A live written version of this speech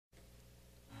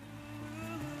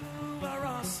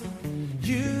awesome.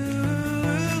 You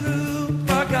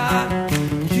are God.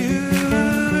 You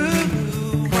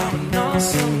are an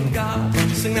awesome God.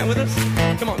 Sing that with us.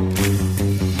 Come on.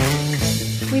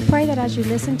 We pray that as you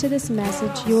listen to this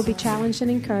message, you will be challenged and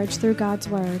encouraged through God's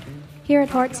Word. Here at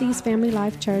Heartsease Family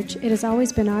Life Church, it has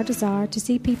always been our desire to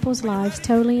see people's lives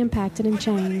totally impacted and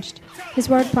changed. His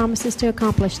Word promises to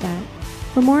accomplish that.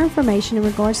 For more information in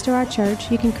regards to our church,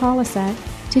 you can call us at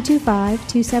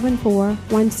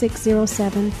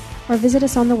 225-274-1607 or visit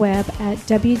us on the web at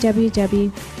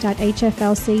www.hflc.us.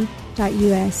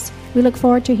 We look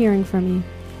forward to hearing from you.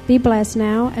 Be blessed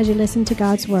now as you listen to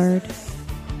God's Word.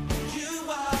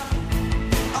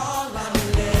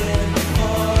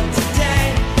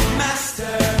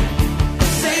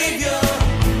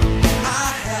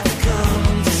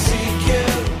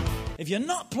 If you're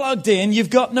not plugged in, you've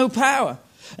got no power.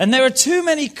 And there are too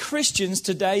many Christians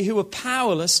today who are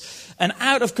powerless and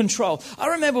out of control. I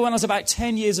remember when I was about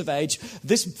 10 years of age,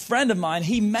 this friend of mine,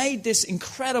 he made this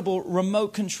incredible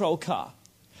remote control car.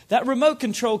 That remote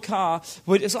control car,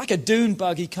 it's like a dune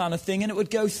buggy kind of thing, and it would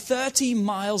go 30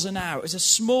 miles an hour. It was a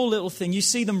small little thing. You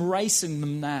see them racing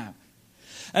them now.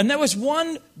 And there was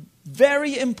one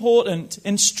very important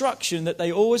instruction that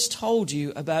they always told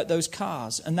you about those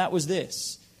cars, and that was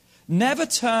this. Never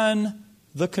turn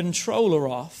the controller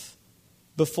off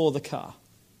before the car.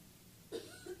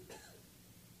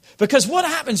 Because what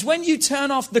happens when you turn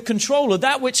off the controller,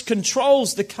 that which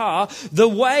controls the car, the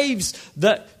waves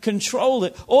that control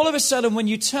it, all of a sudden when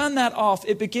you turn that off,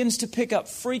 it begins to pick up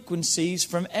frequencies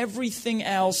from everything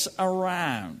else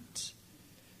around.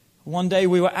 One day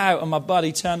we were out and my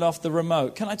buddy turned off the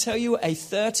remote. Can I tell you, a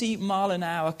 30 mile an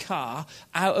hour car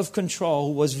out of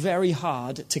control was very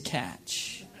hard to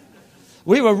catch.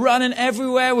 We were running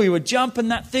everywhere. We were jumping.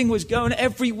 That thing was going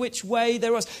every which way.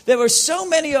 There were so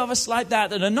many of us like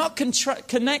that are not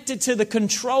connected to the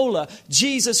controller,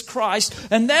 Jesus Christ,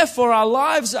 and therefore our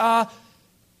lives are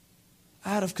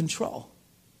out of control.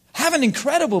 Have an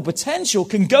incredible potential,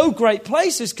 can go great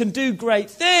places, can do great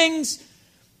things,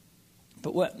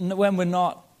 but when we're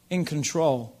not in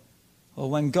control, or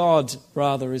when God,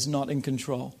 rather, is not in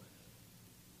control,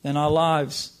 then our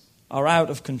lives are out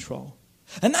of control.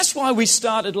 And that's why we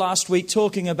started last week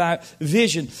talking about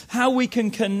vision, how we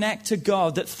can connect to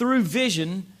God, that through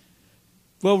vision,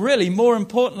 well, really, more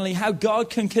importantly, how God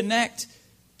can connect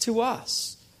to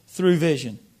us through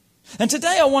vision. And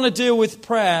today I want to deal with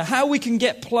prayer, how we can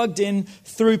get plugged in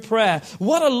through prayer.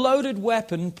 What a loaded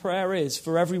weapon prayer is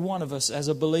for every one of us as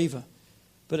a believer.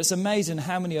 But it's amazing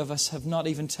how many of us have not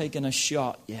even taken a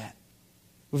shot yet.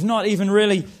 We've not even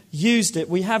really used it.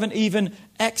 We haven't even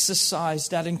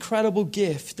exercised that incredible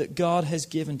gift that God has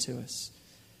given to us.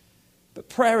 But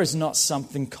prayer is not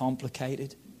something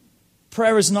complicated.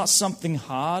 Prayer is not something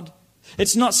hard.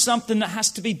 It's not something that has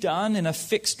to be done in a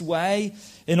fixed way.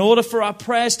 In order for our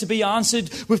prayers to be answered,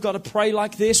 we've got to pray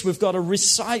like this. We've got to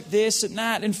recite this and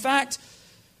that. In fact,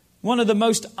 one of the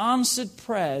most answered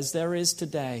prayers there is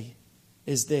today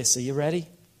is this. Are you ready?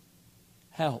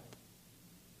 Help.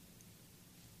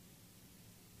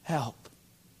 Help.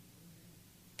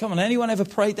 Come on, anyone ever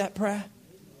prayed that prayer?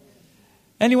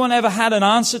 Anyone ever had an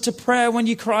answer to prayer when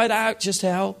you cried out, just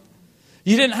help?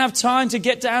 You didn't have time to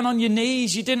get down on your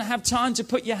knees. You didn't have time to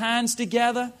put your hands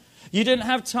together. You didn't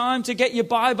have time to get your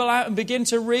Bible out and begin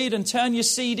to read and turn your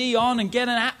CD on and get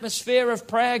an atmosphere of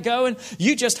prayer going.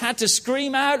 You just had to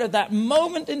scream out at that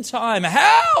moment in time,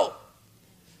 help!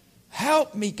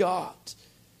 Help me, God.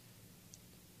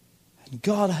 And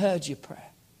God heard your prayer.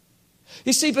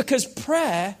 You see, because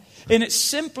prayer in its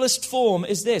simplest form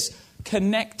is this,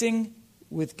 connecting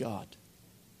with God.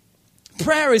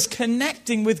 Prayer is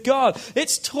connecting with God.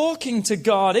 It's talking to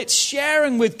God. It's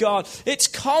sharing with God. It's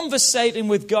conversating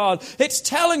with God. It's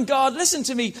telling God, listen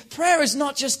to me, prayer is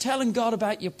not just telling God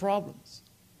about your problems.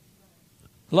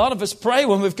 A lot of us pray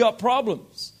when we've got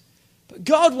problems. But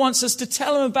God wants us to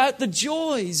tell Him about the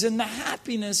joys and the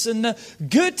happiness and the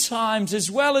good times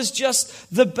as well as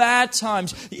just the bad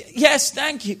times. Yes,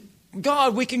 thank you,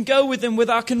 God, we can go with Him with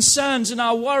our concerns and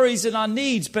our worries and our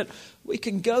needs, but we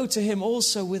can go to Him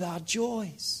also with our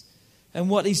joys and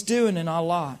what He's doing in our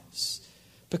lives.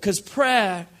 Because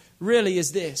prayer really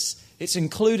is this. It's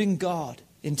including God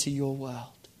into your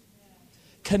world.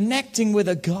 Connecting with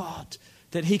a God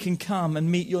that He can come and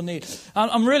meet your need.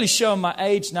 I'm really showing my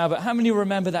age now, but how many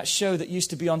remember that show that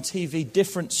used to be on TV,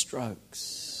 Different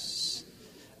Strokes?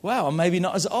 Well, I'm maybe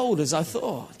not as old as I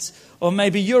thought. Or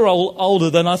maybe you're older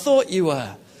than I thought you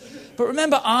were. But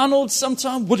remember Arnold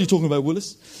sometime? What are you talking about,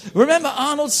 Willis? Remember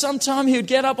Arnold sometime he would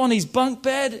get up on his bunk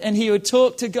bed and he would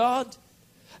talk to God?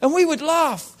 And we would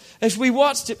laugh. as we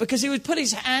watched it, because he would put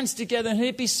his hands together and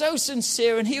he'd be so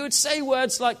sincere and he would say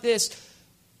words like this,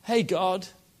 "Hey God,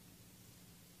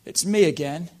 it's me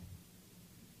again.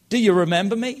 Do you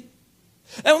remember me?"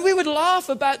 And we would laugh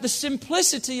about the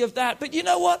simplicity of that. But you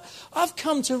know what? I've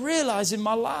come to realize in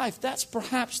my life that's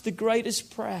perhaps the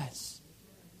greatest prayers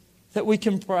that we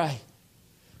can pray.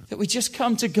 That we just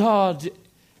come to God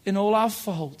in all our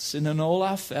faults and in all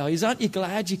our failures. Aren't you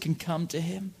glad you can come to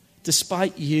him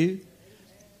despite you?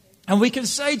 And we can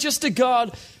say just to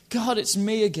God, "God, it's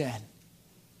me again.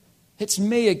 It's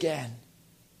me again.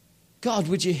 God,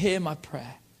 would you hear my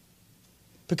prayer?"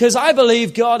 Because I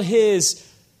believe God hears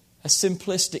a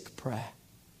simplistic prayer.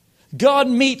 God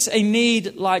meets a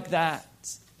need like that.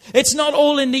 It's not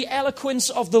all in the eloquence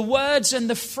of the words and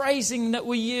the phrasing that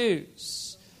we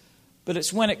use, but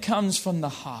it's when it comes from the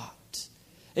heart.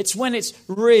 It's when it's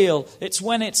real. It's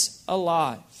when it's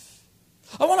alive.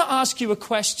 I want to ask you a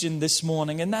question this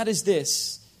morning, and that is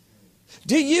this.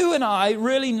 Do you and I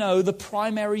really know the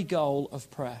primary goal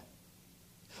of prayer?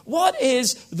 What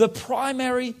is the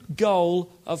primary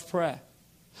goal of prayer?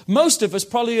 Most of us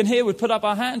probably in here would put up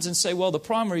our hands and say, well, the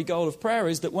primary goal of prayer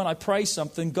is that when I pray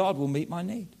something, God will meet my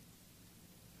need.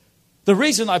 The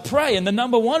reason I pray, and the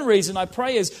number one reason I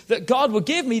pray, is that God will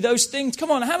give me those things.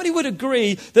 Come on, how many would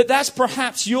agree that that's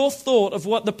perhaps your thought of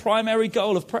what the primary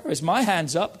goal of prayer is? My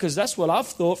hand's up, because that's what I've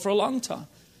thought for a long time.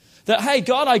 That, hey,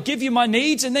 God, I give you my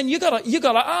needs, and then you got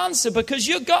to answer, because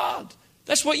you're God.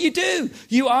 That's what you do.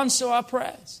 You answer our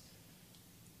prayers.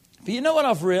 But you know what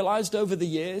I've realized over the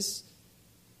years?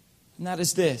 And that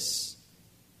is this.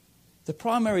 The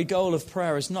primary goal of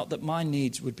prayer is not that my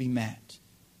needs would be met.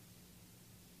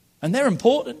 And they're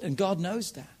important, and God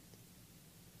knows that.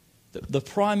 The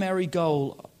primary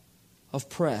goal of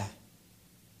prayer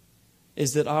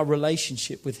is that our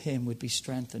relationship with him would be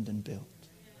strengthened and built.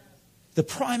 The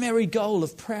primary goal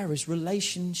of prayer is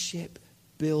relationship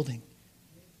building.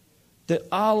 That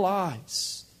our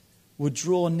lives would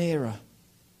draw nearer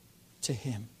to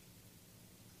him.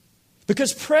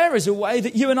 Because prayer is a way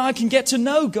that you and I can get to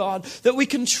know God, that we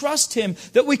can trust him,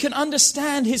 that we can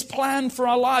understand his plan for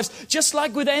our lives. Just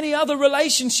like with any other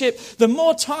relationship, the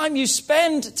more time you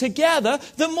spend together,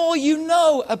 the more you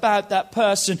know about that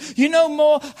person. You know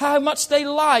more how much they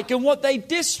like and what they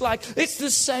dislike. It's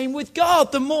the same with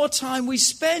God. The more time we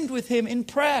spend with him in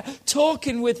prayer,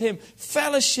 talking with him,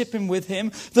 fellowshipping with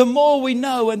him, the more we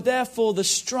know, and therefore the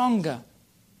stronger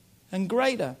and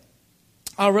greater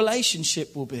our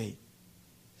relationship will be.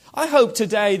 I hope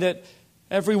today that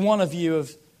every one of you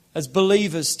as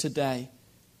believers today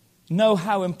know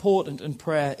how important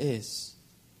prayer is.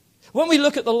 When we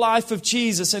look at the life of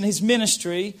Jesus and his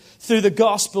ministry through the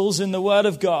Gospels and the Word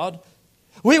of God,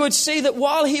 we would see that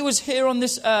while he was here on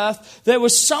this earth, there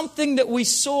was something that we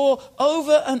saw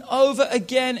over and over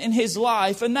again in his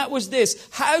life, and that was this: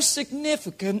 how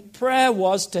significant prayer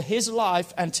was to his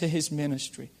life and to his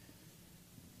ministry.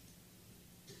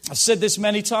 I've said this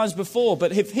many times before,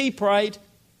 but if he prayed,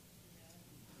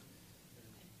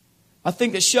 I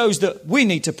think it shows that we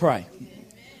need to pray.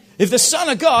 If the Son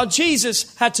of God,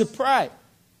 Jesus, had to pray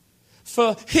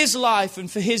for his life and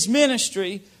for his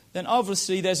ministry, then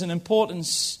obviously there's an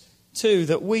importance too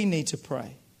that we need to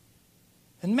pray.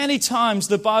 And many times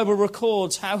the Bible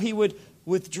records how he would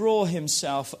withdraw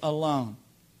himself alone.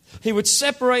 He would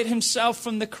separate himself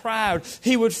from the crowd.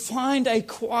 He would find a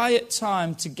quiet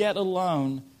time to get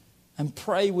alone and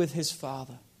pray with his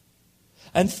Father.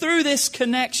 And through this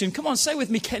connection, come on, say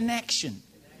with me, connection.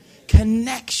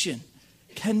 Connection.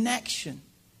 Connection.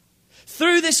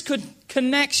 Through this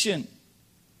connection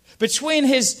between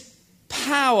his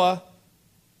power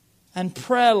and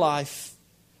prayer life,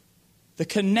 the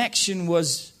connection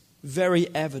was very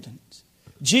evident.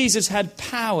 Jesus had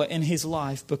power in his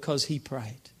life because he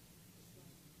prayed.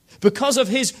 Because of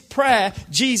his prayer,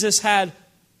 Jesus had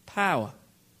power.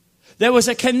 There was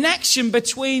a connection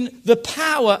between the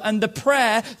power and the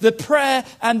prayer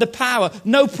and the power.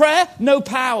 No prayer, no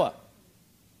power.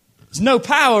 There's no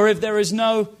power if there is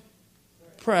no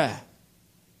prayer.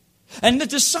 And the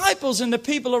disciples and the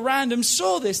people around him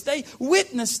saw this. They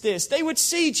witnessed this. They would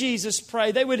see Jesus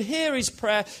pray. They would hear his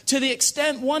prayer, to the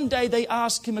extent one day they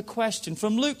asked him a question.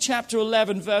 From Luke chapter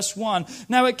 11, verse 1.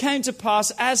 Now it came to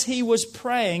pass, as he was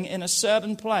praying in a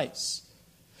certain place,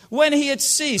 when he had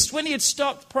ceased, when he had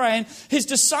stopped praying, his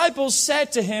disciples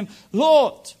said to him,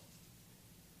 Lord,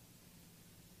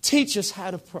 teach us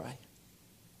how to pray.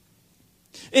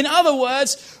 In other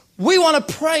words, we want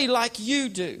to pray like you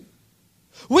do.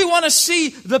 We want to see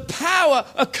the power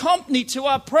accompanied to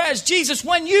our prayers. Jesus,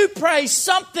 when you pray,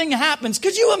 something happens.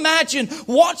 Could you imagine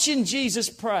watching Jesus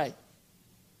pray?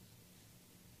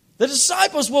 The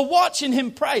disciples were watching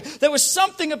him pray. There was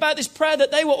something about this prayer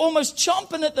that they were almost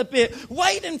chomping at the bit,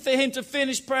 waiting for him to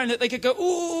finish praying, that they could go,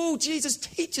 "Ooh, Jesus,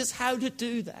 teach us how to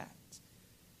do that."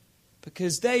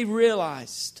 Because they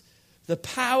realized the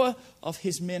power of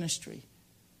his ministry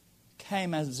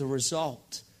came as a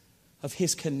result of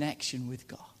his connection with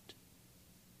God.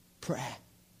 Prayer.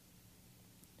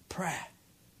 Prayer.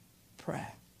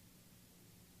 Prayer.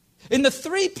 In the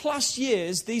 3+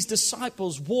 years, these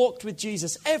disciples walked with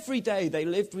Jesus. Every day they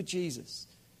lived with Jesus.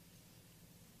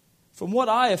 From what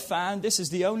I have found, this is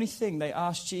the only thing they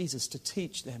asked Jesus to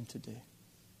teach them to do.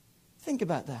 Think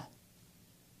about that.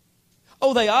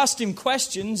 Oh, they asked him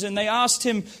questions and they asked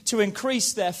him to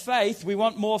increase their faith. We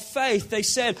want more faith. They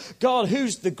said, "God,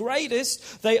 who's the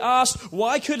greatest?" They asked,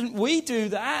 "Why couldn't we do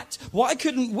that? Why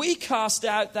couldn't we cast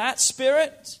out that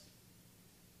spirit?"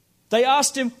 They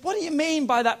asked him, "What do you mean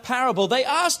by that parable?" They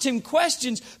asked him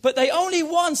questions, but they only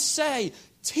once say,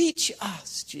 "Teach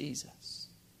us, Jesus."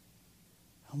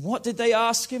 And what did they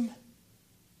ask him?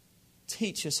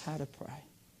 Teach us how to pray.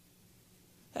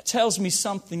 That tells me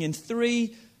something. In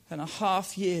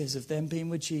 3.5 years of them being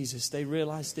with Jesus, they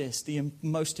realized this: the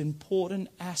most important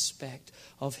aspect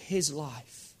of his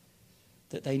life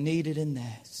that they needed in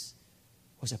theirs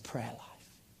was a prayer life.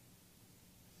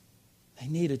 They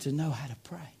needed to know how to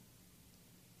pray.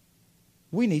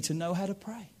 We need to know how to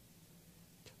pray.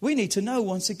 We need to know,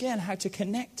 once again, how to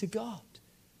connect to God.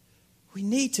 We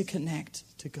need to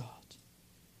connect to God.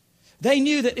 They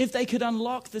knew that if they could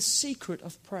unlock the secret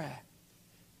of prayer,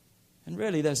 and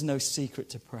really there's no secret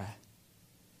to prayer,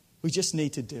 we just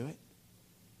need to do it.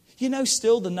 You know,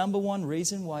 still the number one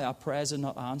reason why our prayers are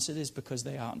not answered is because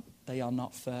they are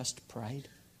not first prayed.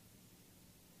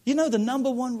 You know, the number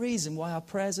one reason why our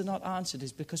prayers are not answered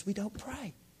is because we don't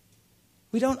pray.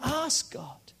 We don't ask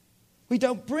God. We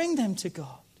don't bring them to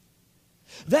God.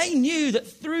 They knew that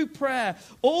through prayer,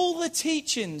 all the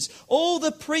teachings, all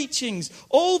the preachings,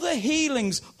 all the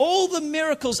healings, all the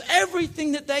miracles,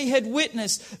 everything that they had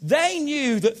witnessed, they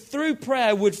knew that through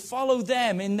prayer would follow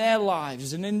them in their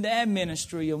lives and in their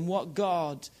ministry and what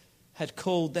God had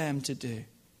called them to do.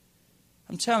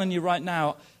 I'm telling you right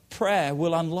now, prayer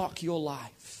will unlock your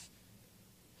life.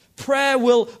 Prayer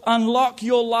will unlock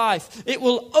your life. It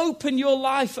will open your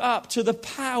life up to the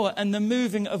power and the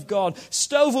moving of God.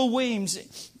 Stovall Weems,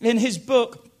 in his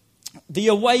book, The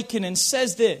Awakening,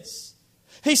 says this.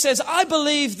 He says, "I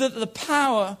believe that the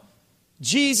power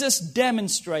Jesus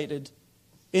demonstrated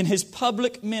in his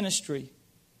public ministry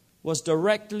was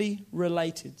directly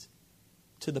related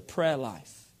to the prayer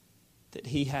life that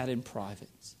he had in private."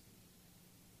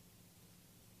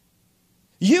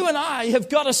 You and I have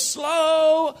got to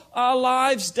slow our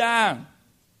lives down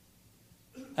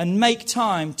and make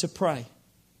time to pray.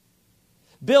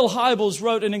 Bill Hybels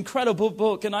wrote an incredible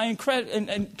book, and I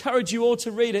encourage you all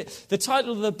to read it. The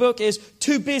title of the book is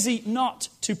Too Busy Not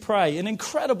to Pray, an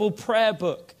incredible prayer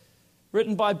book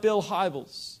written by Bill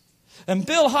Hybels. And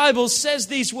Bill Hybels says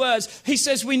these words. He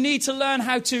says we need to learn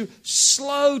how to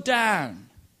slow down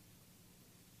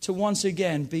to once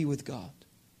again be with God.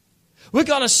 We've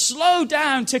got to slow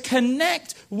down to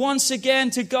connect once again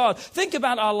to God. Think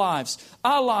about our lives.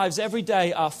 Our lives every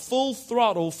day are full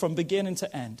throttle from beginning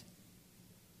to end.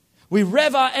 We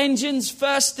rev our engines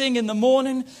first thing in the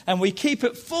morning and we keep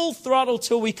it full throttle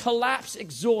till we collapse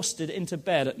exhausted into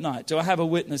bed at night. Do I have a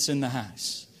witness in the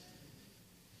house?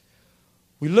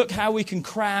 We look how we can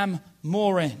cram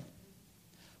more in.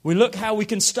 We look how we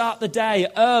can start the day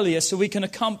earlier so we can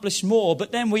accomplish more.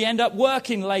 But then we end up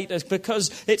working later because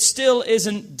it still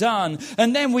isn't done.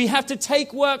 And then we have to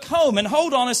take work home. And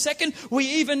hold on a second. We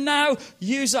even now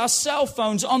use our cell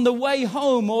phones on the way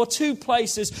home or to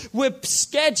places. We're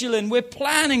scheduling. We're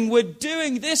planning. We're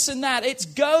doing this and that. It's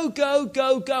go, go,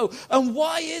 go, go. And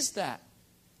why is that?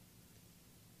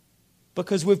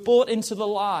 Because we've bought into the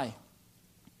lie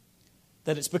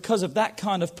that it's because of that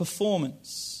kind of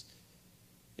performance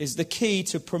is the key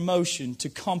to promotion, to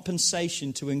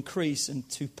compensation, to increase, and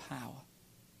to power.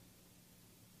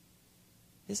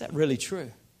 Is that really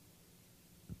true?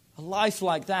 A life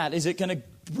like that, is it going to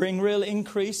bring real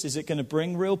increase? Is it going to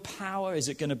bring real power? Is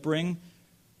it going to bring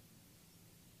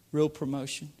real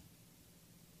promotion?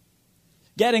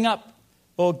 Getting up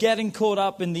or getting caught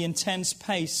up in the intense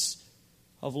pace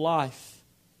of life,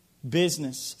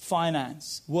 business,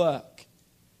 finance, work,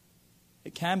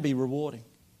 it can be rewarding.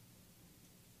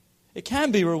 It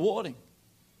can be rewarding.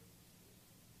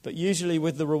 But usually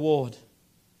with the reward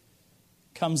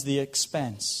comes the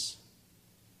expense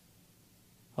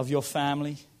of your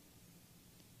family,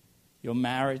 your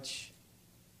marriage,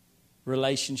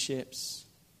 relationships,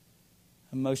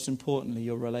 and most importantly,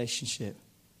 your relationship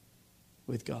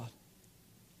with God.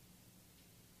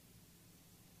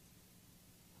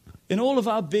 In all of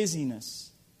our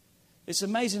busyness, it's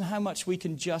amazing how much we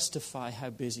can justify how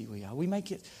busy we are.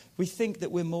 We think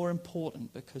that we're more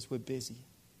important because we're busy.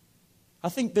 I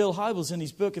think Bill Hybels in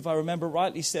his book, if I remember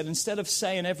rightly, said instead of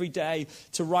saying every day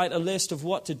to write a list of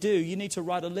what to do, you need to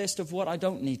write a list of what I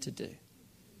don't need to do.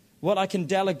 What I can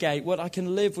delegate, what I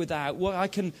can live without, what I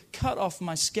can cut off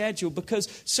my schedule. Because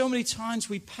so many times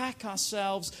we pack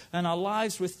ourselves and our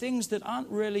lives with things that aren't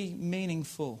really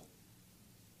meaningful.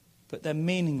 But they're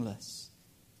meaningless.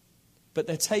 But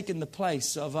they're taking the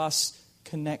place of us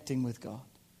connecting with God.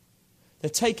 They're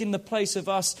taking the place of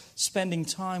us spending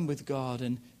time with God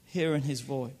and hearing His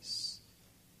voice.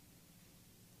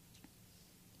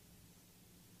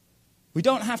 We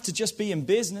don't have to just be in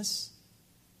business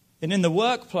and in the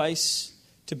workplace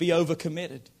to be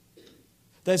overcommitted.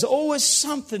 There's always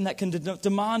something that can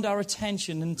demand our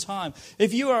attention and time.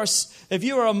 If you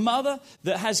are a mother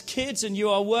that has kids and you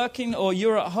are working or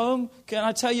you're at home, can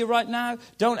I tell you right now,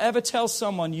 don't ever tell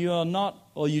someone you are not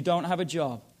or you don't have a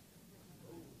job.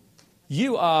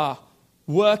 You are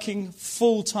working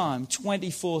full-time,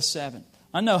 24/7.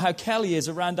 I know how Kelly is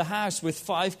around the house with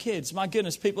 5 kids. My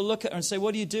goodness, people look at her and say,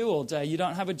 what do you do all day? You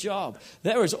don't have a job.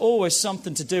 There is always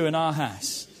something to do in our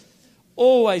house.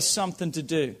 Always something to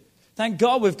do. Thank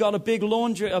God we've got a big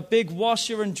laundry, a big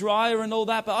washer and dryer and all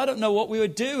that, but I don't know what we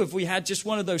would do if we had just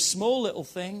one of those small little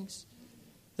things.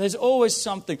 There's always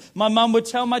something. My mum would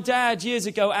tell my dad years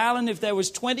ago, Alan, if there was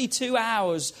 22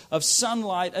 hours of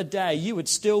sunlight a day, you would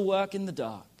still work in the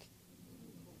dark.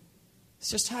 It's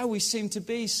just how we seem to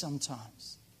be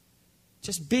sometimes.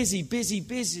 Just busy, busy,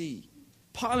 busy.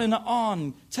 Piling it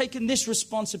on. Taking this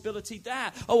responsibility,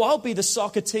 that. Oh, I'll be the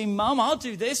soccer team mum. I'll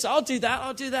do this. I'll do that.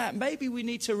 I'll do that. Maybe we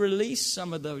need to release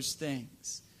some of those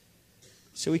things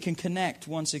so we can connect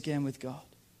once again with God.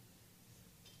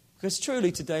 Because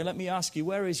truly today, let me ask you,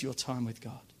 where is your time with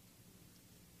God?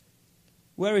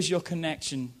 Where is your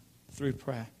connection through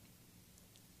prayer?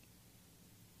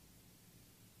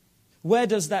 Where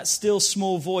does that still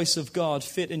small voice of God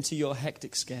fit into your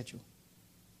hectic schedule?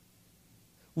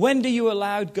 When do you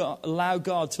allow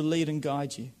God to lead and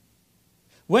guide you?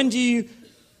 When do you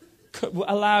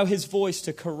allow His voice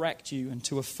to correct you and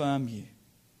to affirm you?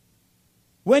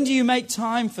 When do you make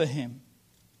time for Him?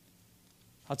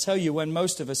 I'll tell you when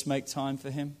most of us make time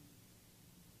for Him.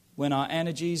 When our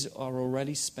energies are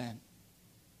already spent.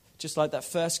 Just like that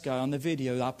first guy on the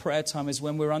video, our prayer time is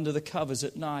when we're under the covers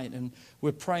at night and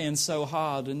we're praying so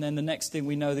hard, and then the next thing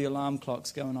we know, the alarm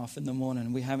clock's going off in the morning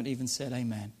and we haven't even said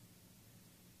amen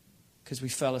because we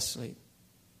fell asleep.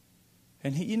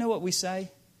 And you know what we say?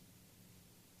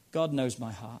 God knows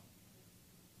my heart.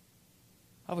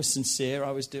 I was sincere,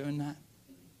 I was doing that.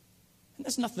 And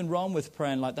there's nothing wrong with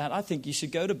praying like that. I think you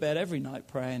should go to bed every night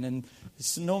praying, and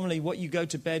it's normally what you go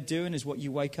to bed doing is what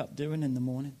you wake up doing in the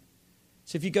morning.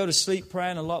 So if you go to sleep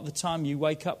praying, a lot of the time you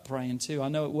wake up praying too. I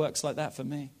know it works like that for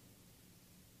me.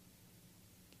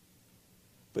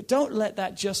 But don't let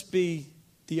that just be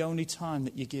the only time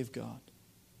that you give God.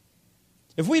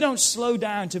 If we don't slow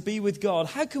down to be with God,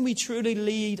 how can we truly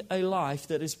lead a life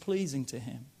that is pleasing to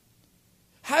Him?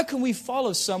 How can we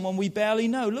follow someone we barely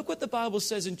know? Look what the Bible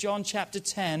says in John chapter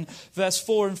 10, verse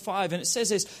 4 and 5. And it says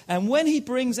this, and when He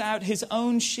brings out His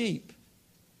own sheep,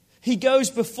 He goes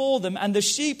before them, and the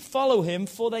sheep follow Him,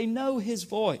 for they know His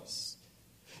voice.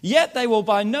 Yet they will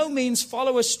by no means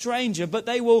follow a stranger, but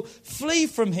they will flee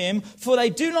from him, for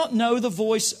they do not know the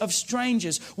voice of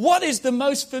strangers. What is the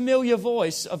most familiar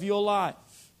voice of your life?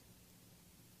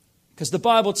 Because the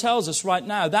Bible tells us right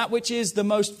now, that which is the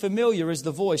most familiar is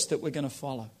the voice that we're going to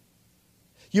follow.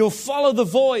 You'll follow the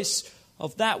voice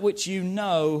of that which you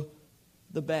know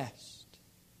the best.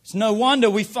 It's no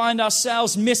wonder we find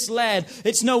ourselves misled.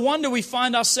 It's no wonder we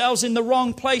find ourselves in the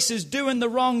wrong places, doing the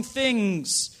wrong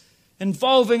things,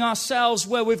 involving ourselves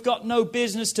where we've got no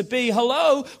business to be.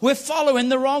 Hello, we're following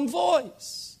the wrong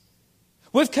voice.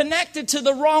 We've connected to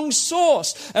the wrong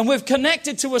source, and we've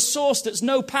connected to a source that's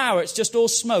no power. It's just all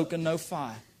smoke and no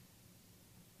fire.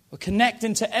 We're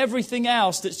connecting to everything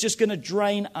else that's just going to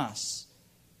drain us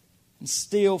and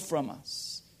steal from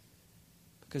us.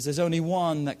 Because there's only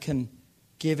one that can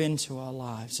give into our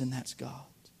lives, and that's God.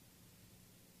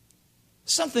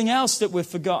 Something else that we've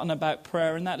forgotten about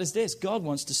prayer, and that is this: God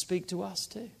wants to speak to us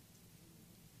too.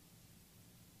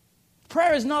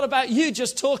 Prayer is not about you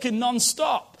just talking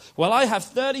non-stop. Well, I have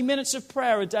 30 minutes of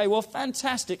prayer a day. Well,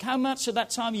 fantastic. How much of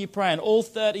that time are you praying? All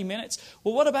 30 minutes?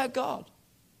 Well, what about God?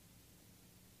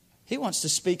 He wants to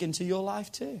speak into your life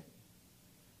too.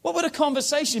 What would a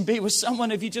conversation be with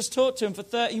someone if you just talked to him for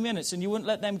 30 minutes and you wouldn't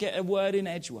let them get a word in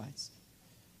edgeways?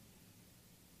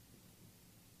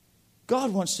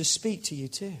 God wants to speak to you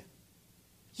too.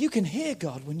 You can hear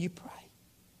God when you pray.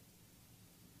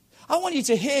 I want you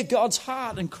to hear God's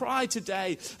heart and cry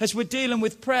today as we're dealing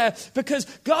with prayer, because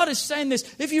God is saying this: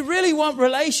 if you really want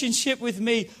relationship with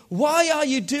me, why are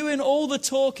you doing all the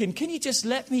talking? Can you just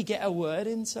let me get a word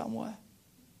in somewhere?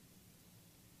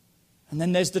 And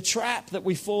then there's the trap that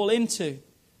we fall into.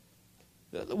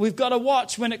 We've got to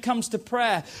watch when it comes to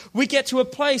prayer. We get to a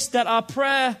place that our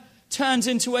prayer turns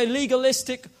into a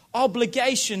legalistic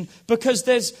obligation because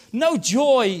there's no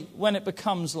joy when it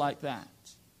becomes like that.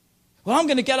 Well, I'm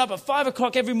going to get up at 5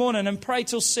 o'clock every morning and pray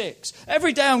till 6.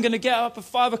 Every day I'm going to get up at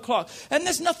 5 o'clock. And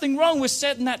there's nothing wrong with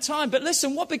setting that time. But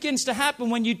listen, what begins to happen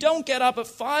when you don't get up at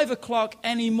 5 o'clock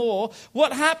anymore?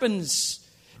 What happens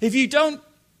if you don't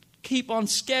keep on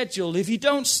schedule, if you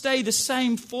don't stay the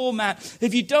same format,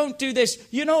 if you don't do this?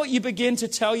 You know what you begin to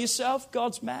tell yourself?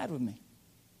 God's mad with me.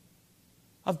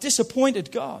 I've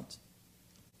disappointed God.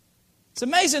 It's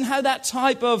amazing how that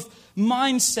type of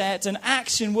mindset and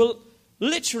action will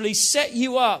literally set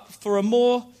you up for a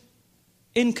more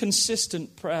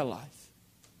inconsistent prayer life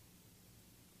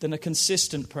than a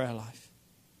consistent prayer life.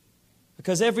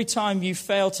 Because every time you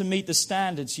fail to meet the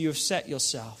standards you have set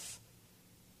yourself,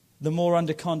 the more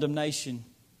under condemnation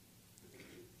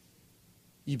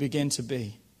you begin to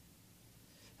be.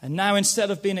 And now, instead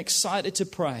of being excited to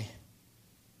pray,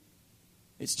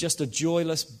 it's just a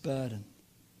joyless burden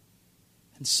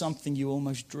and something you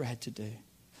almost dread to do.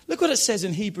 Look what it says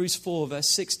in Hebrews 4, verse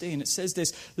 16. It says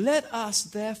this: let us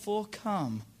therefore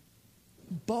come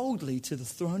boldly to the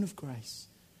throne of grace,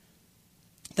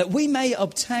 that we may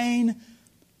obtain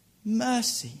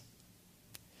mercy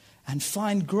and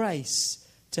find grace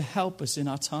to help us in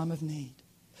our time of need.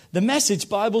 The Message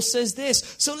Bible says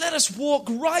this: so let us walk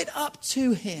right up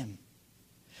to him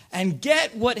and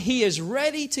get what he is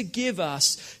ready to give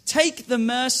us. Take the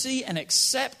mercy and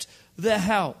accept the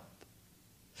help.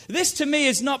 This to me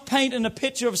is not painting a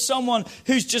picture of someone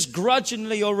who's just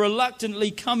grudgingly or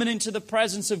reluctantly coming into the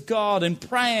presence of God and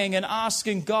praying and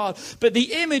asking God. But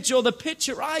the image or the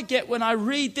picture I get when I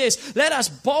read this: let us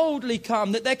boldly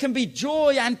come, that there can be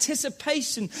joy,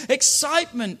 anticipation,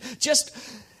 excitement, just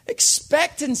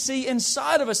expectancy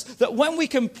inside of us, that when we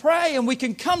can pray and we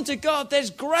can come to God, there's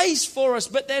grace for us,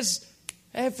 but there's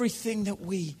everything that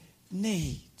we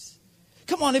need.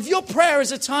 Come on, if your prayer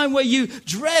is a time where you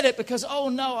dread it because, oh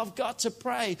no, I've got to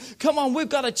pray. Come on, we've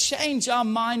got to change our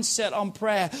mindset on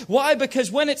prayer. Why?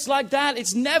 Because when it's like that,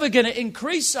 it's never going to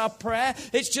increase our prayer.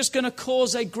 It's just going to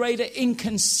cause a greater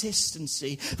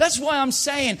inconsistency. That's why I'm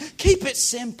saying, keep it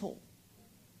simple.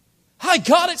 Hi,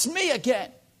 God, it's me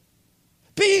again.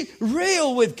 Be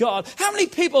real with God. How many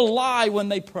people lie when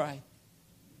they pray?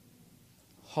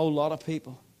 A whole lot of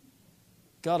people.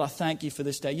 God, I thank you for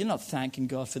this day. You're not thanking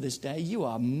God for this day. You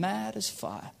are mad as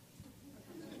fire.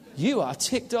 You are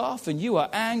ticked off and you are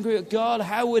angry at God.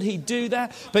 How would he do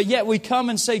that? But yet we come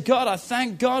and say, God, I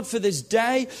thank God for this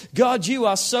day. God, you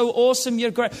are so awesome.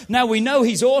 You're great. Now we know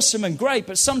he's awesome and great,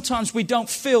 but sometimes we don't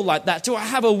feel like that. Do I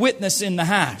have a witness in the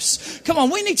house? Come on,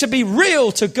 we need to be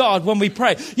real to God when we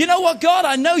pray. You know what, God,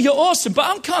 I know you're awesome, but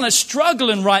I'm kind of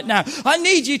struggling right now. I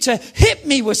need you to hit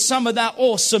me with some of that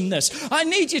awesomeness. I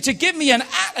need you to give me an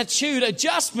attitude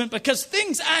adjustment because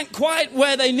things aren't quite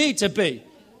where they need to be.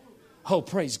 Oh,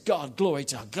 praise God. Glory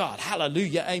to God.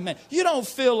 Hallelujah. Amen. You don't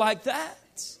feel like that.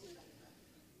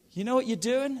 You know what you're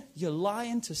doing? You're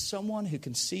lying to someone who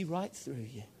can see right through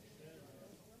you.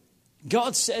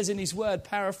 God says in his word,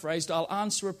 paraphrased, I'll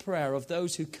answer a prayer of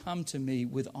those who come to me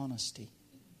with honesty.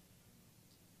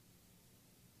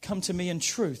 Come to me in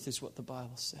truth is what the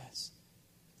Bible says.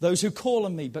 Those who call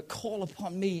on me, but call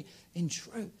upon me in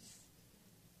truth.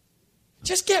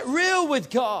 Just get real with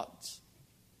God.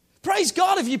 Praise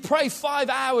God if you pray 5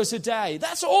 hours a day.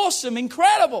 That's awesome,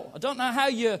 incredible. I don't know how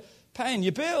you're paying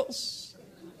your bills,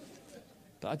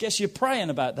 but I guess you're praying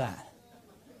about that.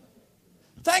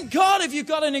 Thank God if you've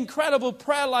got an incredible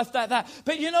prayer life like that.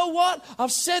 But you know what?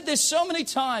 I've said this so many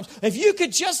times. If you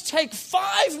could just take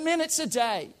 5 minutes a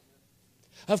day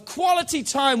of quality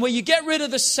time where you get rid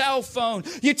of the cell phone,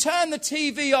 you turn the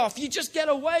TV off, you just get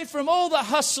away from all the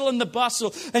hustle and the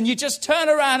bustle, and you just turn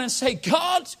around and say,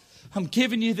 God, I'm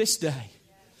giving you this day.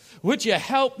 Would you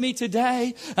help me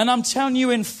today? And I'm telling you,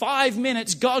 in 5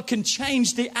 minutes, God can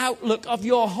change the outlook of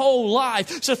your whole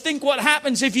life. So think what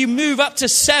happens if you move up to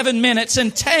 7 minutes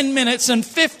and 10 minutes and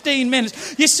 15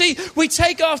 minutes. You see, we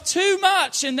take off too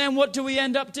much, and then what do we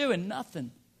end up doing?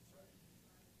 Nothing.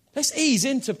 Let's ease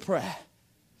into prayer.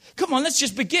 Come on, let's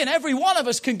just begin. Every one of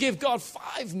us can give God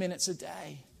 5 minutes a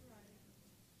day.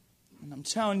 And I'm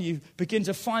telling you, begin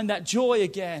to find that joy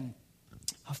again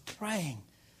of praying.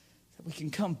 that we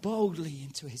can come boldly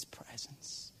into his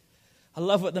presence. I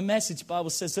love what the Message Bible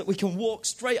says, that we can walk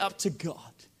straight up to God.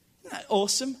 Isn't that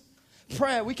awesome?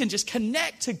 Prayer, we can just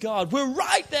connect to God. We're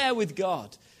right there with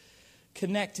God,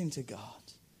 connecting to God.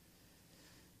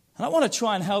 And I want to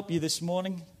try and help you this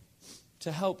morning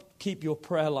to help keep your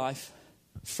prayer life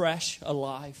fresh,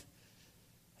 alive,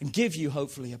 and give you,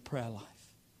 hopefully, a prayer life.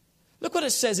 Look what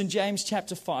it says in James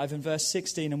chapter 5 and verse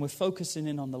 16, and we're focusing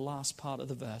in on the last part of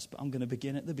the verse, but I'm going to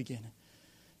begin at the beginning.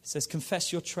 It says,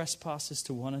 confess your trespasses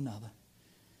to one another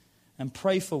and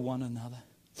pray for one another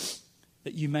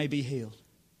that you may be healed.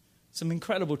 Some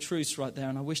incredible truths right there,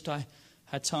 and I wished I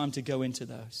had time to go into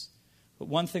those. But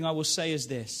one thing I will say is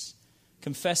this: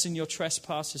 confessing your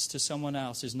trespasses to someone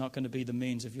else is not going to be the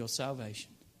means of your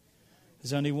salvation.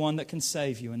 There's only one that can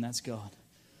save you, and that's God.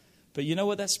 But you know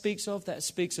what that speaks of? That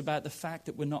speaks about the fact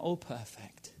that we're not all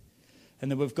perfect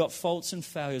and that we've got faults and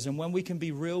failures. And when we can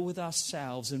be real with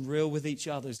ourselves and real with each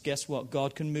other, guess what?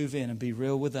 God can move in and be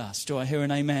real with us. Do I hear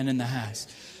an amen in the house?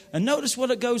 And notice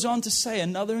what it goes on to say,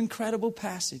 another incredible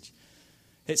passage.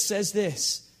 It says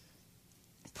this: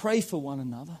 pray for one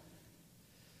another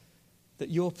that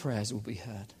your prayers will be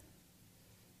heard.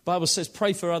 The Bible says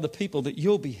pray for other people that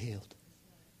you'll be healed.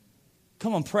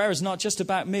 Come on, prayer is not just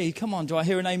about me. Come on, do I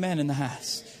hear an amen in the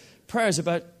house? Prayer is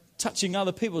about touching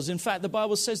other people's. In fact, the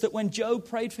Bible says that when Job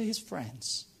prayed for his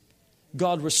friends,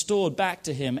 God restored back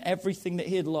to him everything that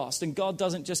he had lost. And God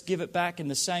doesn't just give it back in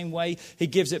the same way. He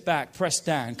gives it back, pressed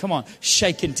down. Come on,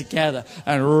 shaken together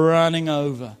and running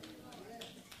over.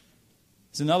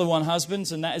 There's another one,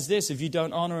 husbands, and that is this: if you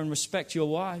don't honor and respect your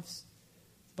wives,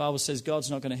 the Bible says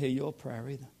God's not going to hear your prayer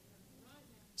either.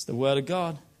 It's the word of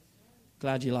God.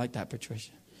 Glad you like that,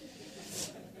 Patricia.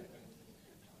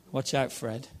 Watch out,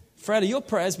 Fred. Fred, are your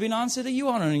prayers being answered? Are you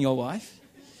honoring your wife?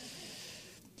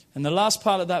 And the last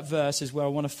part of that verse is where I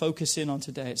want to focus in on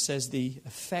today. It says the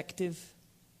effective,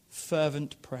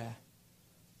 fervent prayer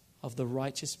of the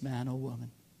righteous man or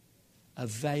woman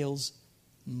avails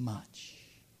much.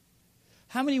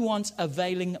 How many want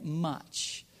availing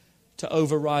much to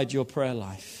override your prayer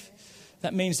life?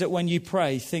 That means that when you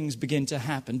pray, things begin to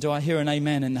happen. Do I hear an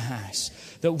amen in the house?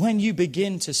 That when you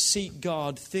begin to seek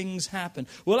God, things happen.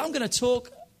 Well, I'm going to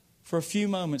talk for a few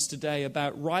moments today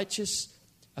about righteous,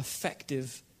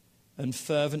 effective, and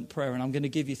fervent prayer. And I'm going to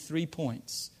give you 3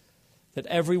 points that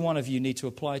every one of you need to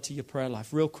apply to your prayer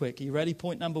life. Real quick. Are you ready?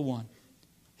 Point number 1.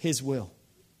 His will.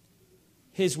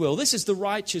 His will. This is the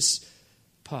righteous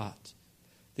part.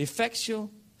 The effectual,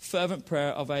 fervent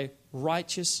prayer of a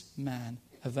righteous man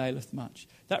availeth much.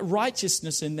 That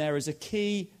righteousness in there is a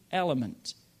key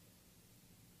element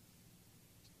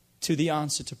to the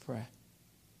answer to prayer.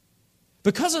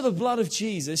 Because of the blood of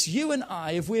Jesus, you and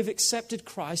I, if we have accepted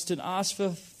Christ and asked for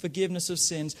forgiveness of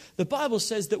sins, the Bible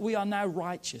says that we are now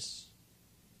righteous.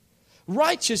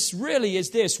 Righteous really is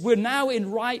this: we're now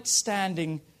in right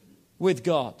standing with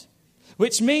God.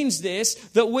 Which means this,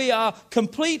 that we are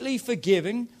completely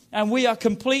forgiving and we are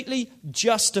completely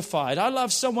justified. I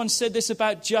love someone said this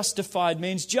about justified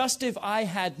means just if I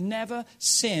had never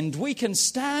sinned. We can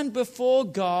stand before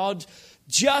God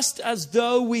just as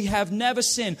though we have never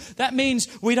sinned. That means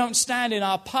we don't stand in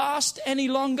our past any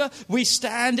longer. We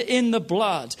stand in the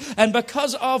blood. And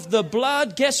because of the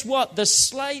blood, guess what? The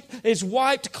slate is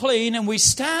wiped clean and we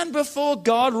stand before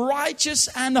God righteous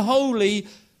and holy,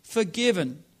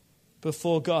 forgiven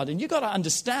before God. And you've got to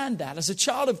understand that. As a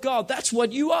child of God, that's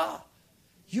what you are.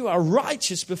 You are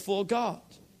righteous before God.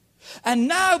 And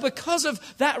now, because of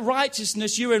that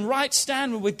righteousness, you're in right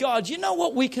standing with God. You know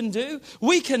what we can do?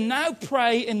 We can now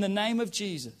pray in the name of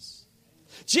Jesus.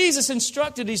 Jesus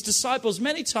instructed his disciples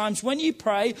many times, when you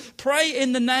pray, pray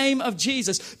in the name of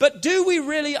Jesus. But do we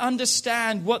really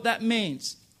understand what that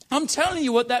means? I'm telling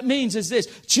you what that means is this: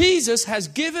 Jesus has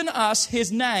given us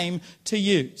his name to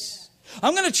use.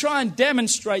 I'm going to try and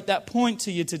demonstrate that point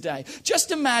to you today.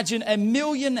 Just imagine a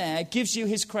millionaire gives you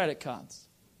his credit cards.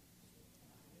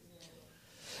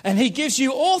 And he gives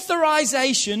you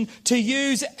authorization to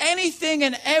use anything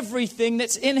and everything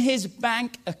that's in his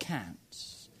bank account.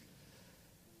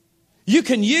 You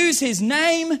can use his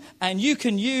name and you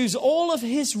can use all of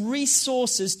his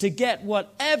resources to get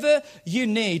whatever you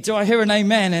need. Do I hear an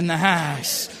amen in the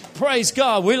house? Praise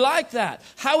God. We like that.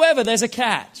 However, there's a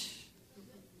catch.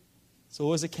 There's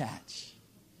always a catch.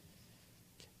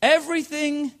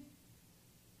 Everything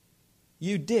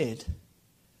you did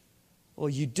or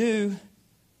you do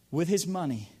with his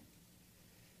money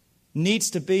needs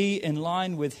to be in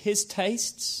line with his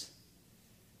tastes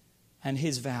and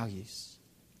his values.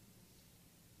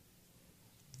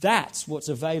 That's what's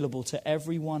available to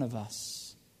every one of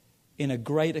us in a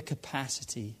greater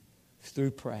capacity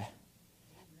through prayer.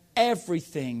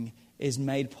 everything is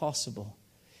made possible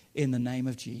in the name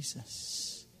of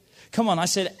Jesus. Come on, I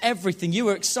said everything. You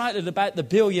were excited about the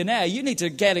billionaire. You need to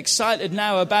get excited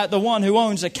now about the one who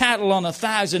owns a cattle on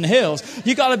 1,000 hills.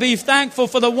 You got to be thankful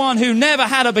for the one who never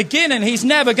had a beginning. He's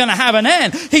never going to have an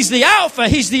end. He's the Alpha.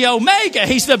 He's the Omega.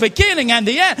 He's the beginning and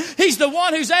the end. He's the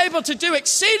one who's able to do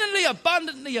exceedingly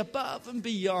abundantly above and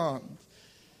beyond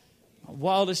my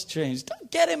wildest dreams. Don't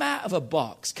get him out of a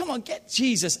box. Come on, get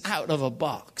Jesus out of a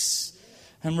box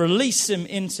and release him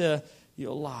into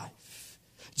your life.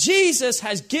 Jesus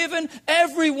has given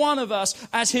every one of us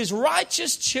as his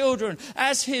righteous children,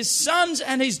 as his sons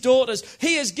and his daughters.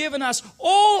 He has given us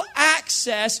all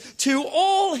access to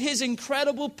all his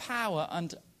incredible power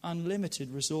and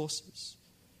unlimited resources.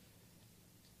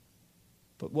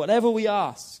 But whatever we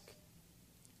ask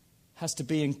has to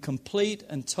be in complete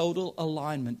and total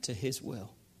alignment to his will.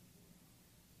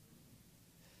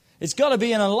 It's got to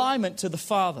be in alignment to the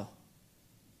Father.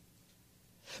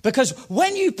 Because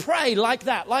when you pray like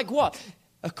that, like what?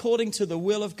 According to the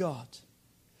will of God,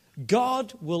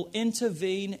 God will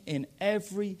intervene in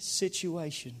every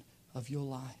situation of your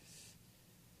life.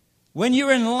 When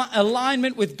you're in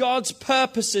alignment with God's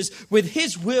purposes, with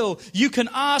his will, you can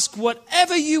ask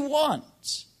whatever you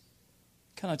want.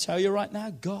 Can I tell you right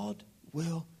now? God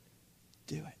will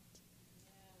do it.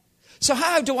 So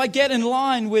how do I get in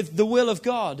line with the will of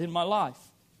God in my life?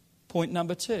 Point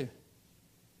number 2.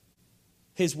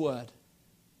 His word.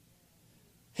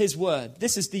 His word.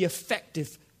 This is the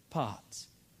effective part.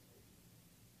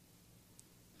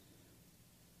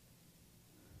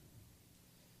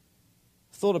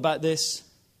 I thought about this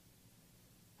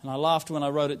and I laughed when I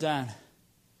wrote it down.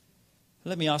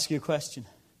 Let me ask you a question.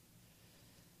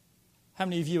 How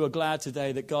many of you are glad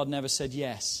today that God never said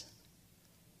yes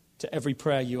to every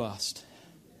prayer you asked?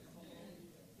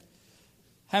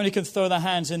 How many can throw their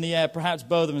hands in the air, perhaps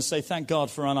both of them, and say, thank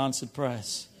God for unanswered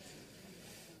prayers?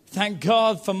 Thank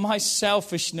God for my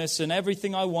selfishness and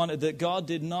everything I wanted, that God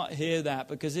did not hear that.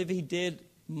 Because if he did,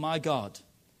 my God,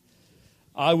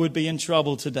 I would be in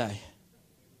trouble today.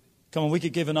 Come on, we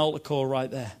could give an altar call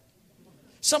right there.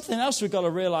 Something else we've got to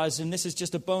realize, and this is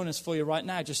just a bonus for you right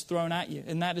now, just thrown at you,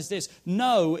 and that is this.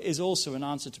 No is also an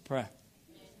answer to prayer.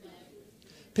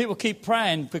 People keep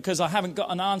praying because I haven't got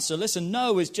an answer. Listen,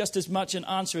 no is just as much an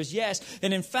answer as yes.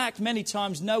 And in fact, many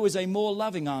times, no is a more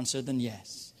loving answer than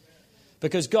yes.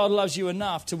 Because God loves you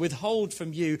enough to withhold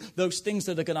from you those things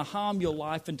that are going to harm your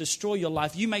life and destroy your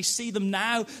life. You may see them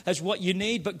now as what you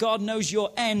need, but God knows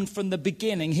your end from the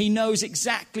beginning. He knows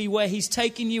exactly where he's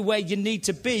taking you, where you need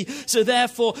to be. So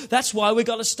therefore, that's why we've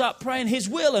got to start praying his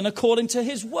will and according to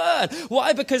his word.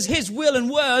 Why? Because his will and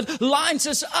word lines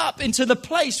us up into the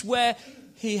place where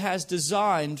he has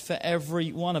designed for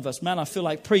every one of us. Man, I feel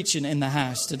like preaching in the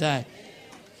house today.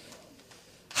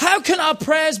 How can our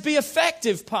prayers be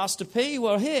effective, Pastor P?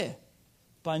 Well, here,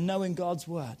 by knowing God's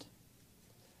word.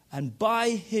 And by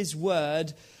his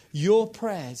word, your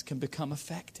prayers can become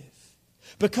effective.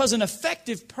 Because an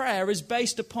effective prayer is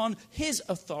based upon his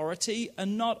authority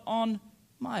and not on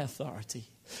my authority.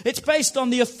 It's based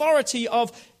on the authority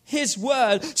of his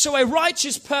word. So a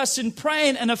righteous person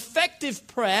praying an effective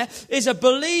prayer is a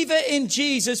believer in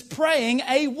Jesus praying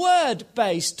a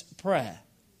word-based prayer.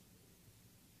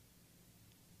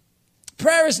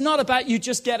 Prayer is not about you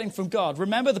just getting from God.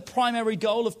 Remember the primary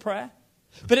goal of prayer?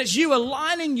 But it's you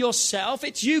aligning yourself.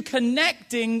 It's you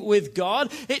connecting with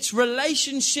God. It's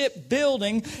relationship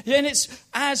building. And it's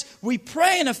as we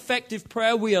pray an effective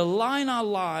prayer, we align our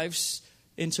lives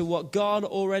into what God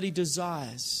already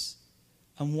desires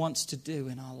and wants to do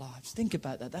in our lives. Think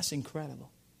about that. That's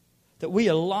incredible. That we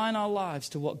align our lives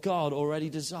to what God already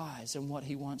desires and what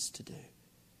he wants to do.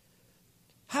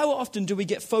 How often do we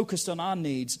get focused on our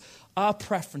needs, our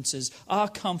preferences, our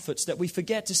comforts, that we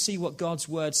forget to see what God's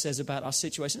word says about our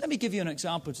situation? Let me give you an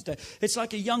example today. It's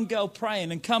like a young girl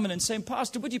praying and coming and saying,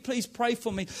 Pastor, would you please pray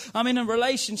for me? I'm in a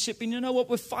relationship and you know what?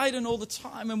 We're fighting all the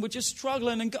time and we're just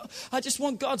struggling. And God, I just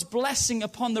want God's blessing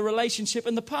upon the relationship.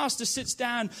 And the pastor sits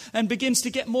down and begins to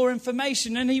get more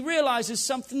information. And he realizes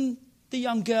something. The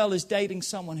young girl is dating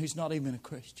someone who's not even a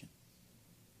Christian.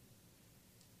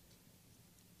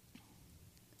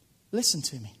 Listen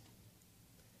to me.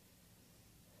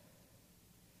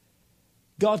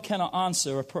 God cannot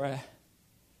answer a prayer.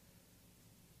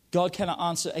 God cannot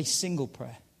answer a single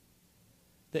prayer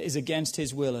that is against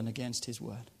his will and against his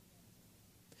word.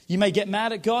 You may get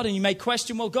mad at God and you may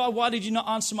question, well, God, why did you not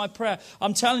answer my prayer?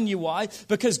 I'm telling you why.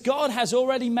 Because God has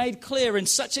already made clear in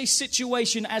such a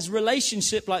situation as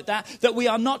relationship like that we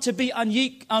are not to be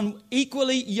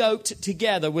unequally yoked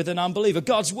together with an unbeliever.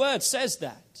 God's word says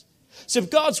that. So if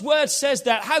God's word says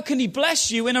that, how can he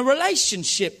bless you in a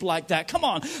relationship like that? Come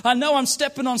on. I know I'm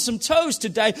stepping on some toes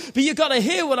today, but you've got to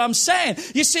hear what I'm saying.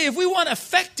 You see, if we want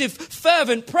effective,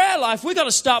 fervent prayer life, we've got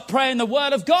to start praying the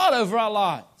word of God over our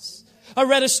lives. I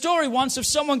read a story once of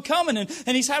someone coming and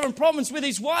he's having problems with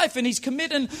his wife and he's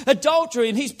committing adultery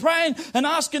and he's praying and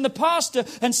asking the pastor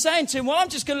and saying to him, well, I'm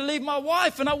just going to leave my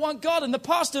wife and I want God. And the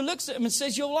pastor looks at him and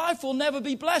says, your life will never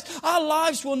be blessed. Our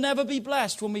lives will never be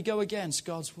blessed when we go against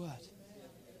God's word.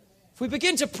 If we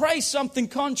begin to pray something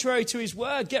contrary to his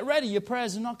word, get ready, your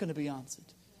prayers are not going to be answered.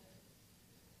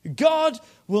 God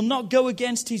will not go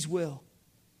against his will.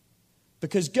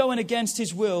 Because going against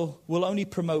his will only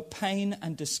promote pain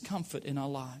and discomfort in our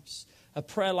lives. A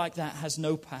prayer like that has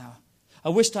no power. I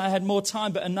wished I had more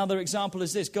time, but another example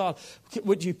is this. God,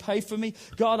 would you pay for me?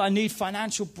 God, I need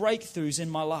financial breakthroughs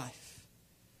in my life.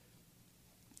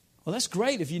 Well, that's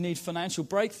great if you need financial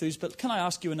breakthroughs, but can I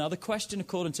ask you another question?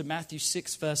 According to Matthew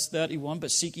 6, verse 31,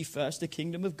 but seek ye first the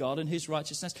kingdom of God and his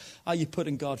righteousness. Are you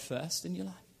putting God first in your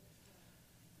life?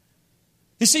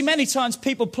 You see, many times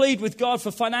people plead with God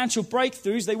for financial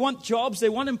breakthroughs. They want jobs, they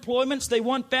want employments, they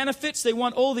want benefits, they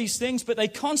want all these things, but they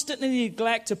constantly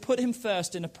neglect to put him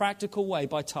first in a practical way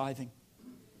by tithing.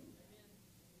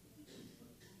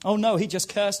 Oh no, he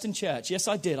just cursed in church. Yes,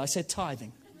 I did. I said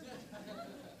tithing.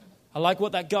 I like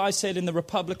what that guy said in the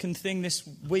Republican thing this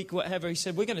week, whatever. He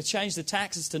said, we're going to change the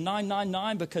taxes to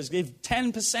 999 because if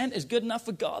 10% is good enough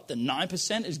for God, then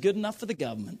 9% is good enough for the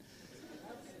government.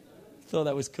 Thought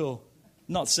that was cool.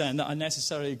 Not saying that I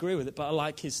necessarily agree with it, but I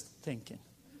like his thinking.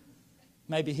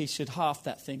 Maybe he should half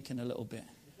that thinking a little bit.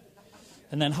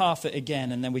 And then half it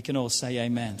again, and then we can all say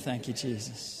amen. Thank you,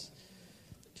 Jesus.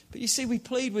 But you see, we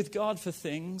plead with God for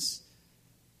things.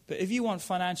 But if you want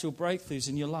financial breakthroughs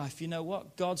in your life, you know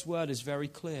what? God's word is very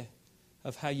clear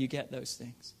of how you get those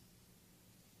things.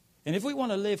 And if we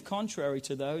want to live contrary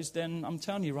to those, then I'm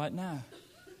telling you right now,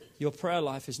 your prayer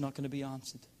life is not going to be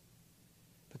answered.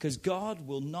 Because God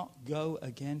will not go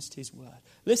against his word.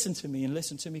 Listen to me and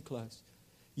listen to me close.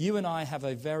 You and I have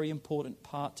a very important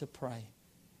part to play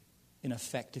in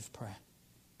effective prayer.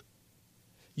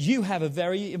 You have a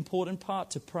very important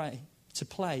part to play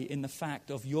in the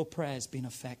fact of your prayers being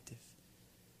effective.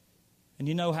 And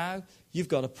you know how? You've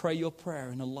got to pray your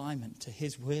prayer in alignment to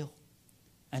his will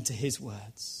and to his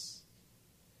words.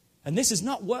 And this is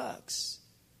not works.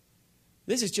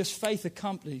 This is just faith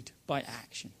accompanied by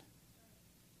action.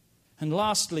 And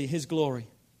lastly, his glory.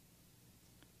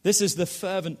 This is the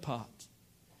fervent part.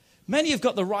 Many have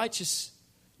got the righteousness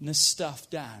stuff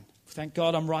down. Thank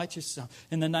God I'm righteous.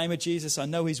 In the name of Jesus, I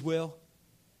know his will.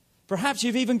 Perhaps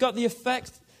you've even got the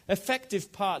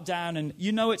effective part down and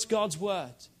you know it's God's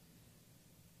word.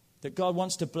 That God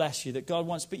wants to bless you,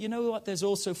 but you know what? There's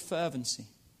also fervency.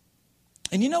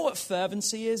 And you know what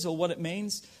fervency is or what it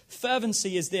means?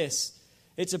 Fervency is this.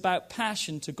 It's about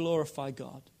passion to glorify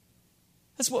God.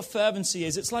 That's what fervency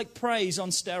is. It's like praise on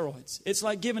steroids. It's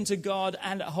like giving to God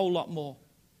and a whole lot more.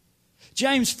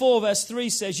 James 4 verse 3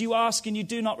 says, you ask and you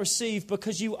do not receive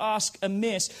because you ask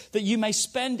amiss, that you may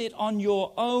spend it on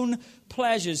your own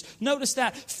pleasures. Notice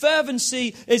that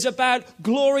fervency is about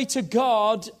glory to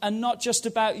God and not just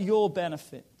about your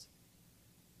benefit.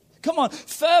 Come on,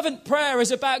 fervent prayer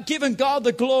is about giving God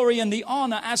the glory and the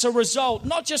honor as a result,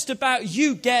 not just about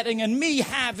you getting and me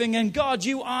having and God,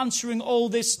 you answering all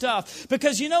this stuff.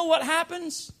 Because you know what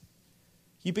happens?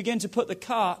 You begin to put the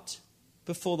cart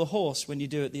before the horse when you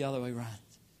do it the other way around.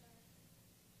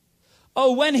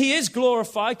 Oh, when he is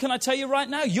glorified, can I tell you right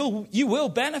now, you will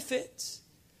benefit,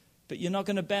 but you're not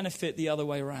going to benefit the other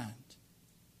way around.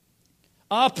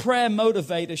 Our prayer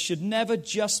motivator should never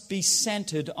just be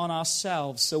centered on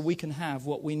ourselves so we can have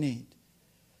what we need.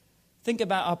 Think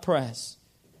about our prayers.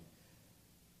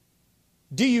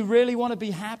 Do you really want to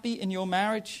be happy in your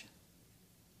marriage?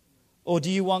 Or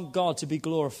do you want God to be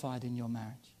glorified in your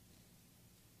marriage?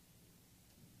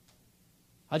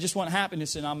 I just want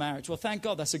happiness in our marriage. Well, thank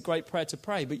God, that's a great prayer to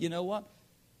pray. But you know what?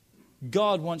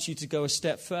 God wants you to go a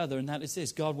step further, and that is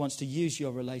this. God wants to use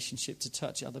your relationship to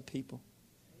touch other people.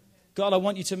 God, I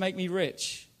want you to make me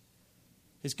rich.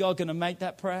 Is God going to make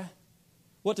that prayer?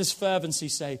 What does fervency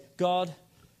say? God,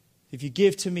 if you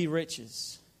give to me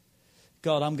riches,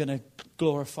 God, I'm going to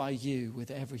glorify you with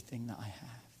everything that I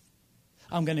have.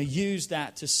 I'm going to use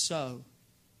that to sow.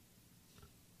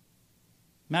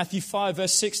 Matthew 5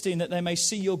 verse 16, that they may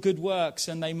see your good works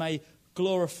and they may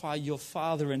glorify your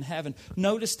Father in heaven.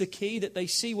 Notice the key, that they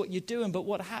see what you're doing, but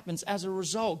what happens as a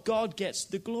result? God gets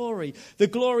the glory. The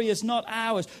glory is not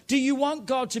ours. Do you want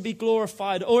God to be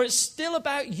glorified, or it's still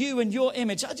about you and your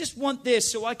image? I just want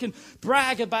this so I can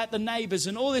brag about the neighbors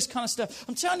and all this kind of stuff.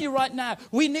 I'm telling you right now,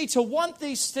 we need to want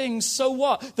these things, so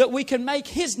what? That we can make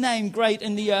his name great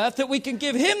in the earth, that we can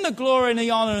give him the glory and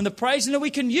the honor and the praise, and that we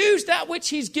can use that which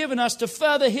he's given us to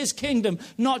further his kingdom,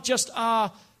 not just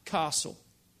our castle.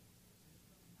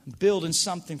 And building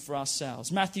something for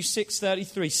ourselves. Matthew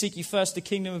 6:33, seek ye first the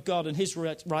kingdom of God and his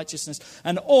righteousness,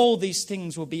 and all these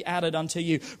things will be added unto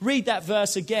you. Read that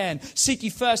verse again. Seek ye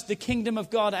first the kingdom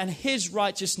of God and his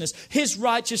righteousness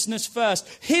first,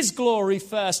 his glory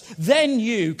first, then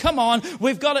you. Come on,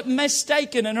 we've got it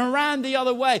mistaken and around the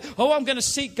other way. Oh, I'm going to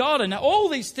seek God, and all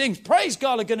these things, praise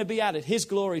God, are going to be added. His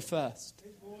glory first.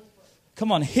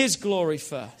 Come on, his glory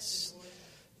first.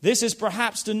 This is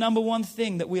perhaps the number one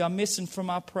thing that we are missing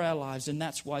from our prayer lives, and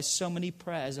that's why so many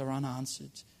prayers are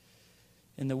unanswered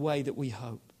in the way that we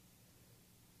hope.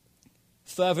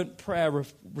 Fervent prayer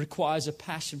requires a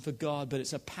passion for God, but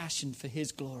it's a passion for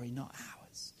his glory, not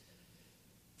ours.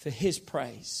 For his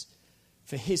praise,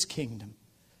 for his kingdom,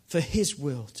 for his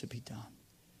will to be done.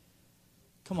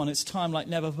 Come on, it's time like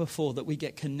never before that we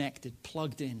get connected,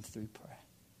 plugged in through prayer.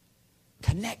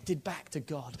 Connected back to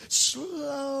God,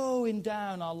 slowing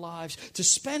down our lives to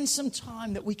spend some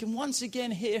time that we can once again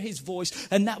hear his voice,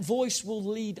 and that voice will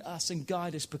lead us and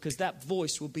guide us, because that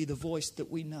voice will be the voice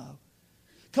that we know.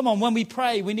 Come on, when we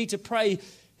pray, we need to pray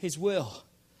his will.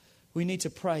 We need to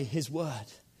pray his word,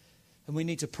 and we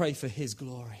need to pray for his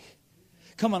glory.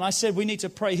 Come on, I said we need to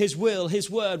pray his will, his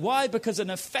word. Why? Because an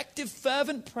effective,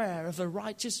 fervent prayer of a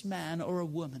righteous man or a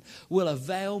woman will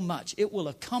avail much. It will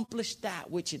accomplish that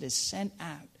which it is sent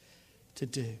out to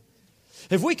do.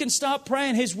 If we can start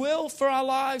praying his will for our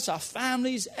lives, our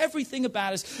families, everything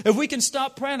about us, if we can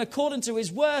start praying according to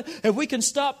his word, if we can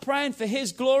start praying for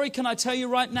his glory, can I tell you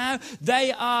right now,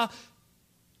 they are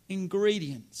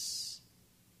ingredients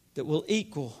that will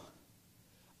equal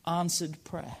answered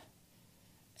prayer.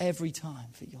 Every time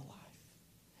for your life.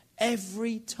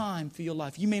 Every time for your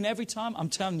life. You mean every time? I'm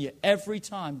telling you, every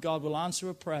time God will answer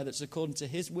a prayer that's according to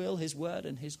his will, his word,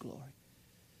 and his glory.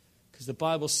 Because the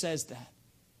Bible says that.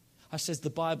 I said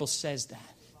the Bible says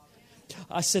that.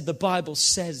 I said the Bible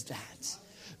says that.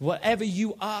 Whatever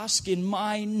you ask in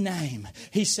my name,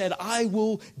 he said, I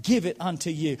will give it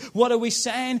unto you. What are we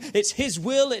saying? It's his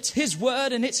will, it's his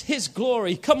word, and it's his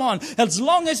glory. Come on. As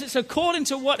long as it's according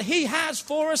to what he has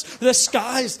for us, the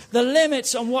sky's the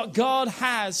limits on what God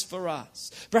has for us.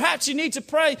 Perhaps you need to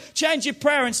pray, change your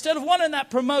prayer. Instead of wanting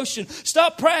that promotion,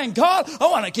 start praying, God, I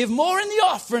want to give more in the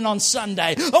offering on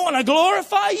Sunday. I want to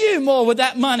glorify you more with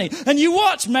that money. And you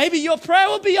watch, maybe your prayer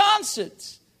will be answered.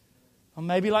 Or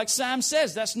maybe like Sam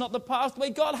says, that's not the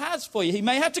pathway God has for you. He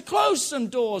may have to close some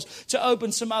doors to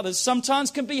open some others.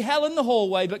 Sometimes can be hell in the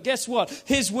hallway, but guess what?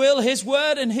 His will, his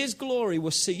word, and his glory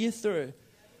will see you through.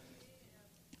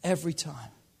 Every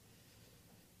time.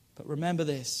 But remember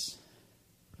this.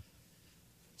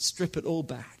 Strip it all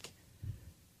back.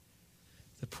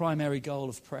 The primary goal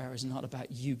of prayer is not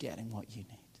about you getting what you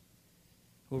need.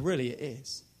 Well, really it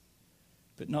is.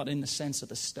 But not in the sense of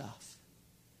the stuff.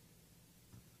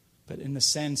 But in the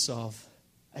sense of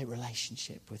a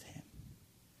relationship with him.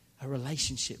 A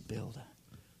relationship builder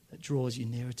that draws you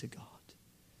nearer to God.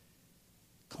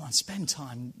 Come on, spend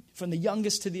time, from the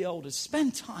youngest to the oldest,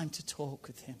 spend time to talk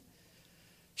with him.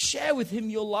 Share with him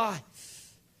your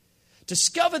life.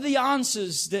 Discover the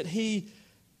answers that he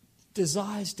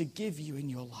desires to give you in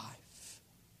your life.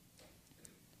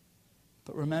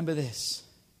 But remember this,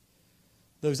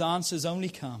 those answers only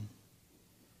come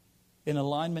in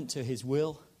alignment to his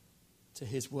will, to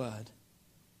his word,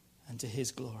 and to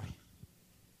his glory.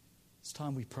 It's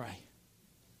time we pray.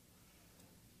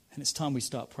 And it's time we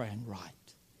start praying right.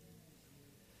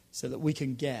 So that we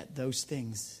can get those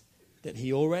things that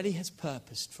he already has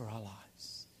purposed for our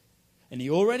lives. And he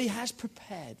already has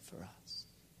prepared for us.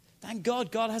 Thank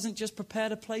God, God hasn't just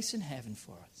prepared a place in heaven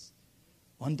for us.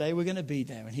 One day we're going to be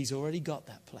there, and he's already got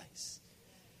that place.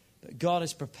 But God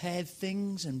has prepared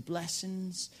things and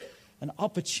blessings and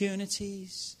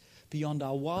opportunities beyond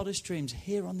our wildest dreams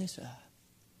here on this earth.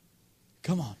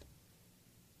 Come on.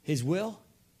 His will,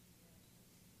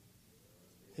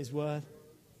 his word,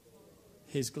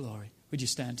 his glory. Would you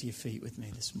stand to your feet with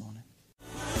me this morning?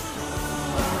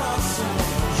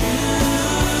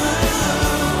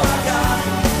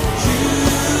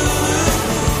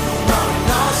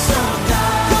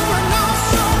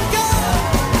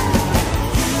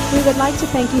 We would like to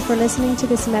thank you for listening to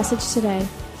this message today.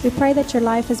 We pray that your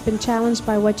life has been challenged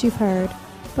by what you've heard.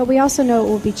 But we also know it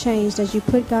will be changed as you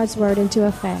put God's Word into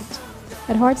effect.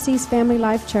 At Heartsease Family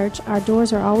Life Church, our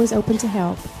doors are always open to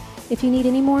help. If you need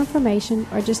any more information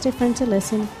or just a friend to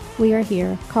listen, we are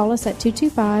here. Call us at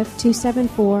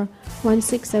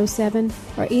 225-274-1607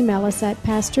 or email us at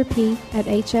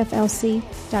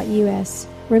pastorp@hflc.us.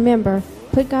 Remember,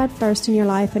 put God first in your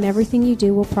life and everything you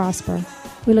do will prosper.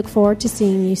 We look forward to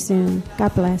seeing you soon.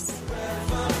 God bless.